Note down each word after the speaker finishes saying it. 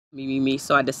Me.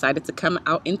 So I decided to come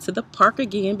out into the park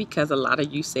again because a lot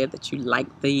of you said that you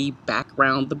like the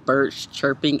background, the birds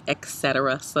chirping,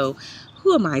 etc. So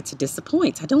who am I to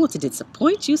disappoint? I don't want to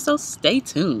disappoint you, so stay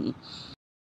tuned.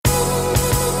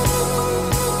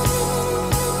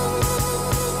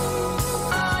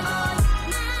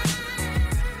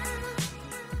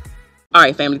 All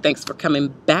right, family, thanks for coming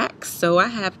back. So I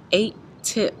have 8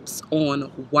 tips on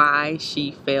why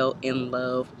she fell in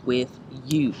love with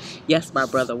you. Yes, my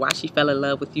brother, why she fell in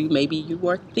love with you. Maybe you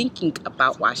were thinking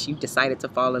about why she decided to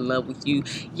fall in love with you.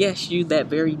 Yes, you, that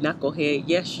very knucklehead.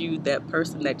 Yes, you, that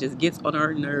person that just gets on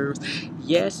her nerves.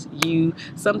 Yes, you,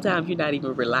 sometimes you're not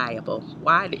even reliable.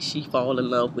 Why did she fall in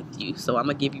love with you? So I'm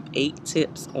gonna give you 8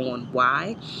 tips on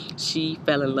why she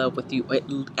fell in love with you.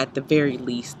 At the very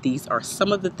least, these are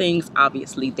some of the things.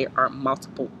 Obviously, there are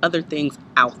multiple other things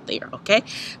out there, okay?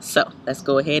 So let's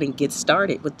go ahead and get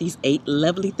started with these 8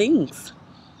 lovely things.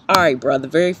 All right, bro, the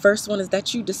very first one is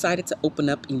that you decided to open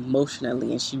up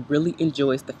emotionally, and she really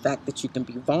enjoys the fact that you can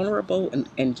be vulnerable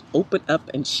and open up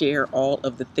and share all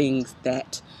of the things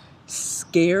that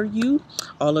scare you,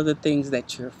 all of the things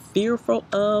that you're fearful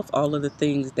of, all of the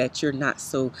things that you're not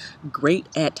so great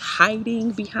at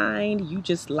hiding behind. You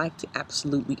just like to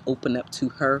absolutely open up to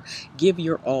her, give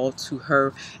your all to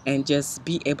her, and just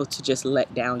be able to just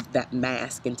let down that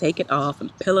mask and take it off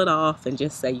and peel it off and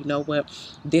just say, you know what,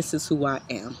 this is who I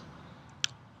am.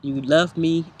 You love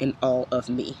me and all of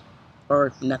me,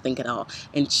 or nothing at all.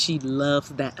 And she loves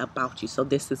that about you. So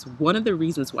this is one of the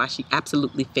reasons why she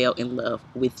absolutely fell in love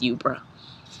with you, bro.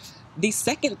 The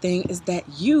second thing is that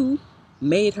you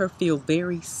made her feel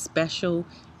very special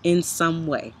in some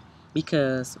way,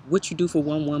 because what you do for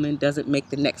one woman doesn't make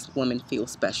the next woman feel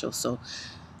special. So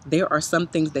there are some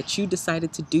things that you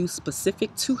decided to do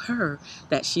specific to her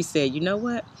that she said, you know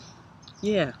what?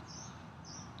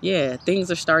 Yeah,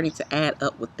 things are starting to add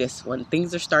up with this one.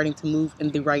 Things are starting to move in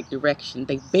the right direction.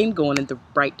 They've been going in the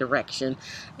right direction,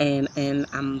 and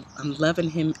I'm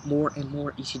loving him more and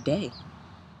more each day.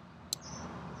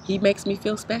 He makes me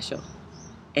feel special,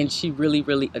 and she really,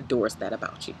 really adores that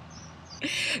about you.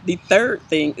 The third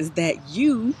thing is that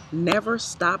you never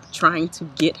stop trying to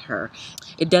get her.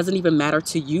 It doesn't even matter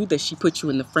to you that she put you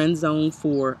in the friend zone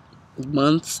for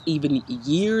months, even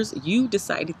years. You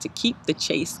decided to keep the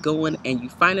chase going, and you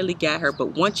finally got her.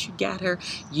 But once you got her,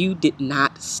 you did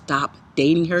not stop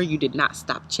dating her. You did not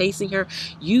stop chasing her.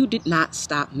 You did not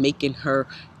stop making her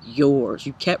yours.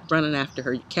 You kept running after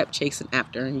her. You kept chasing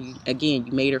after her. And you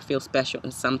made her feel special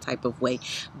in some type of way.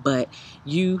 But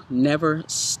you never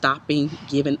stopping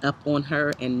giving up on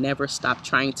her and never stop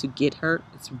trying to get her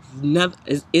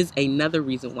is another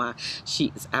reason why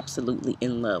she is absolutely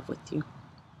in love with you.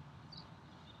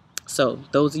 So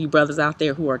those of you brothers out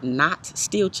there who are not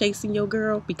still chasing your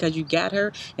girl because you got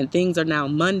her and things are now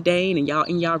mundane and y'all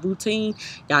in y'all routine,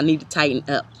 y'all need to tighten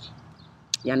up.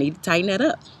 Y'all need to tighten that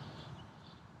up.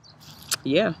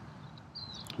 Yeah.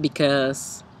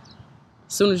 Because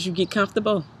as soon as you get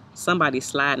comfortable, somebody's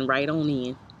sliding right on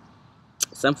in.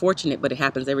 It's unfortunate, but it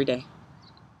happens every day.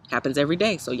 Happens every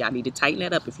day. So y'all need to tighten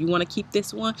that up. If you want to keep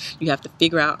this one, you have to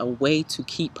figure out a way to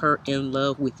keep her in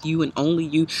love with you and only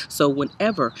you. So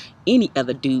whenever any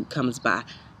other dude comes by,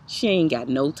 she ain't got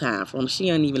no time for him. She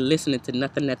ain't even listening to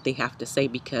nothing that they have to say,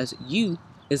 because you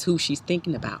is who she's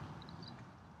thinking about.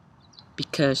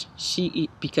 Because she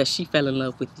fell in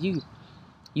love with you.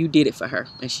 You did it for her,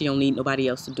 and she don't need nobody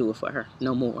else to do it for her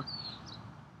no more.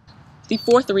 The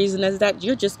fourth reason is that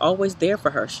you're just always there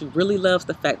for her. She really loves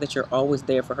the fact that you're always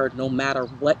there for her, no matter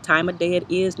what time of day it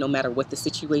is, no matter what the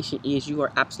situation is. You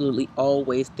are absolutely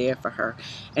always there for her,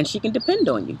 and she can depend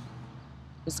on you.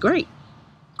 It's great.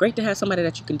 Great to have somebody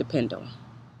that you can depend on.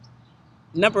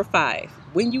 Number 5,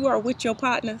 when you are with your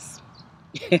partners,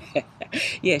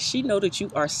 yeah, she know that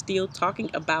you are still talking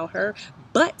about her,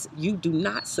 but you do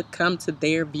not succumb to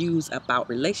their views about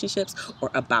relationships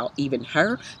or about even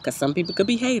her, because some people could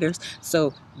be haters.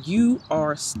 So you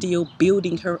are still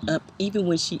building her up even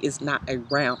when she is not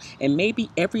around. And maybe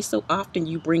every so often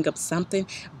you bring up something,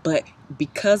 but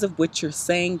because of what you're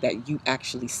saying that you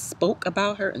actually spoke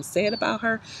about her and said about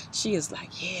her, she is like,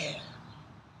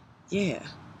 yeah.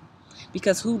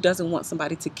 Because who doesn't want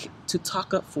somebody to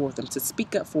talk up for them, to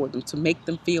speak up for them, to make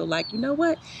them feel like, you know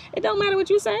what, it don't matter what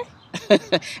you say.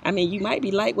 I mean, you might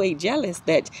be lightweight jealous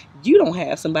that you don't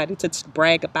have somebody to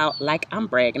brag about like I'm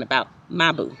bragging about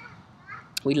my boo.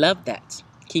 We love that.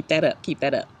 Keep that up. Keep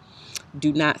that up.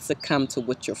 Do not succumb to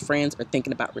what your friends are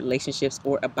thinking about relationships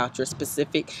or about your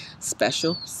specific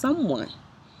special someone.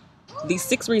 The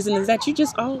 6th reason is that you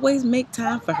just always make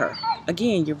time for her.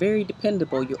 Again, you're very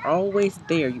dependable. You're always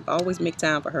there. You always make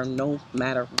time for her no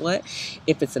matter what.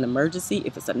 If it's an emergency,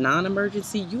 if it's a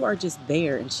non-emergency, you are just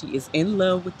there, and she is in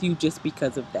love with you just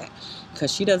because of that.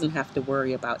 Because she doesn't have to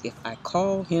worry about, if I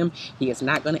call him, he is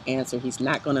not going to answer. He's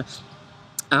not going to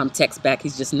text back.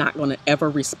 He's just not going to ever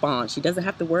respond. She doesn't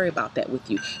have to worry about that with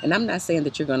you. And I'm not saying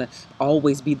that you're going to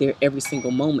always be there every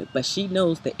single moment, but she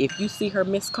knows that if you see her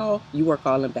missed call, you are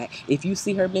calling back. If you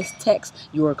see her missed text,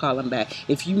 you are calling back.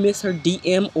 If you miss her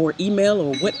DM or email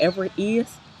or whatever it is,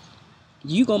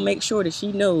 you going to make sure that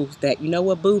she knows that, you know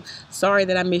what, boo, sorry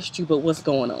that I missed you, but what's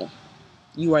going on?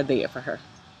 You are there for her.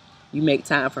 You make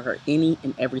time for her any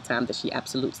and every time that she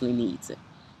absolutely needs it.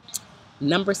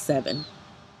 Number 7.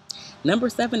 Number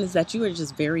 7 is that you are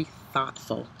just very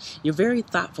thoughtful. You're very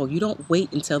thoughtful. You don't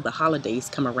wait until the holidays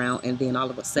come around and then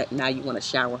all of a sudden now you want to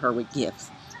shower her with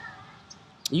gifts.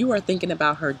 You are thinking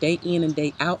about her day in and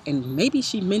day out, and maybe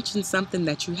she mentioned something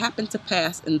that you happen to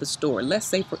pass in the store. Let's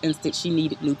say, for instance, she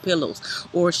needed new pillows,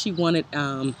 or she wanted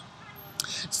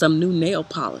some new nail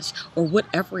polish, or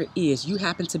whatever it is. You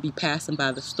happen to be passing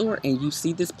by the store and you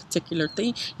see this particular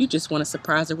thing. You just want to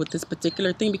surprise her with this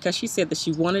particular thing because she said that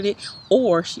she wanted it,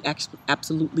 or she actually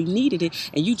absolutely needed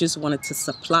it, and you just wanted to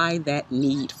supply that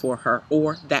need for her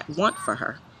or that want for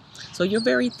her. So you're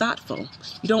very thoughtful.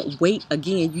 You don't wait.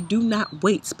 Again, you do not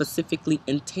wait specifically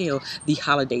until the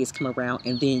holidays come around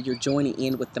and then you're joining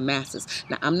in with the masses.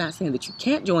 Now, I'm not saying that you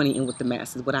can't join in with the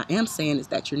masses. What I am saying is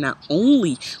that you're not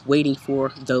only waiting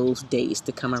for those days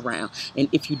to come around. And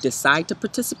if you decide to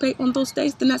participate on those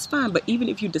days, then that's fine. But even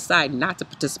if you decide not to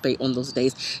participate on those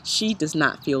days, she does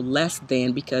not feel less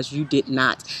than because you did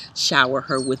not shower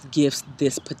her with gifts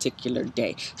this particular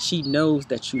day. She knows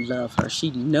that you love her. She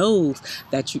knows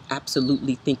that you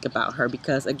absolutely think about her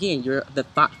because, again, you're the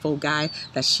thoughtful guy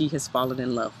that she has fallen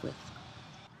in love with.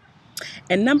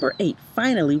 And number 8,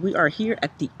 finally, we are here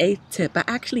at the 8th tip. I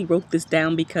actually wrote this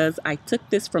down because I took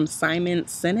this from Simon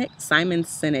Sinek. Simon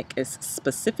Sinek is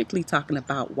specifically talking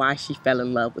about why she fell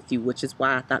in love with you, which is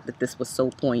why I thought that this was so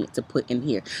poignant to put in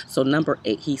here. So number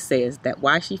 8, he says that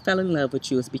why she fell in love with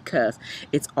you is because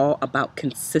it's all about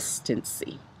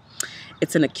consistency.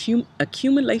 It's an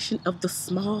accumulation of the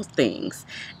small things.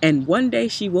 And one day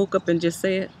she woke up and just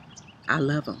said, I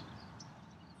love him.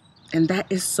 And that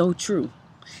is so true.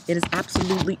 It is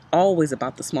absolutely always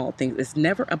about the small things. It's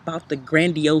never about the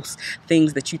grandiose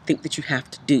things that you think that you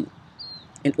have to do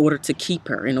in order to keep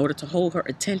her, in order to hold her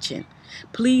attention.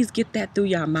 Please get that through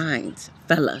your minds,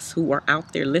 fellas who are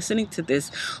out there listening to this,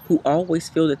 who always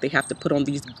feel that they have to put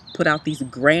out these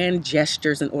grand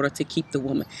gestures in order to keep the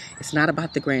woman. It's not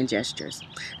about the grand gestures.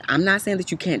 I'm not saying that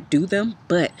you can't do them,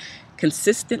 but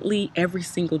consistently every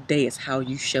single day is how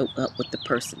you show up with the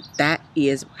person. That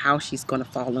is how she's going to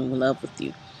fall in love with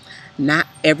you. Not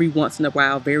every once in a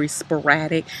while, very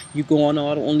sporadic. You going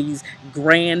on these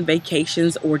grand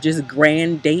vacations or just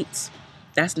grand dates.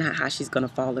 That's not how she's going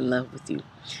to fall in love with you.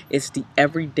 It's the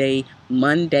everyday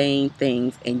mundane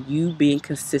things and you being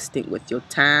consistent with your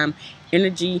time,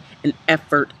 energy, and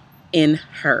effort in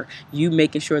her. You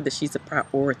making sure that she's a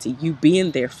priority. You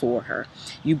being there for her.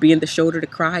 You being the shoulder to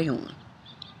cry on.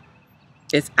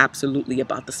 It's absolutely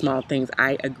about the small things.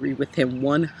 I agree with him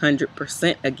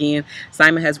 100%. Again,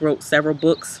 Simon has wrote several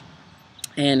books.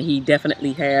 And he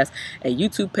definitely has a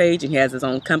YouTube page and he has his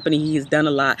own company. He has done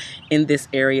a lot in this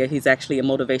area. He's actually a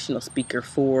motivational speaker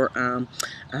for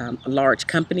large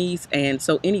companies. And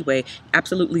so anyway,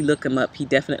 absolutely look him up. He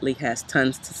definitely has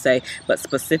tons to say. But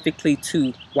specifically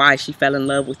to why she fell in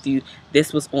love with you,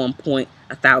 this was on point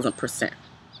 1,000%.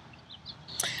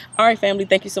 All right, family,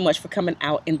 thank you so much for coming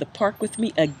out in the park with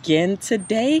me again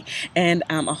today. And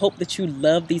I hope that you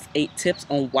love these 8 tips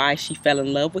on why she fell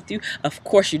in love with you. Of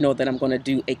course, you know that I'm going to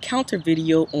do a counter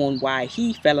video on why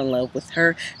he fell in love with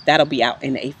her. That'll be out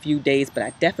in a few days. But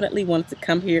I definitely wanted to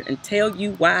come here and tell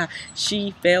you why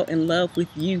she fell in love with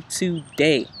you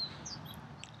today.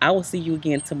 I will see you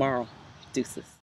again tomorrow. Deuces.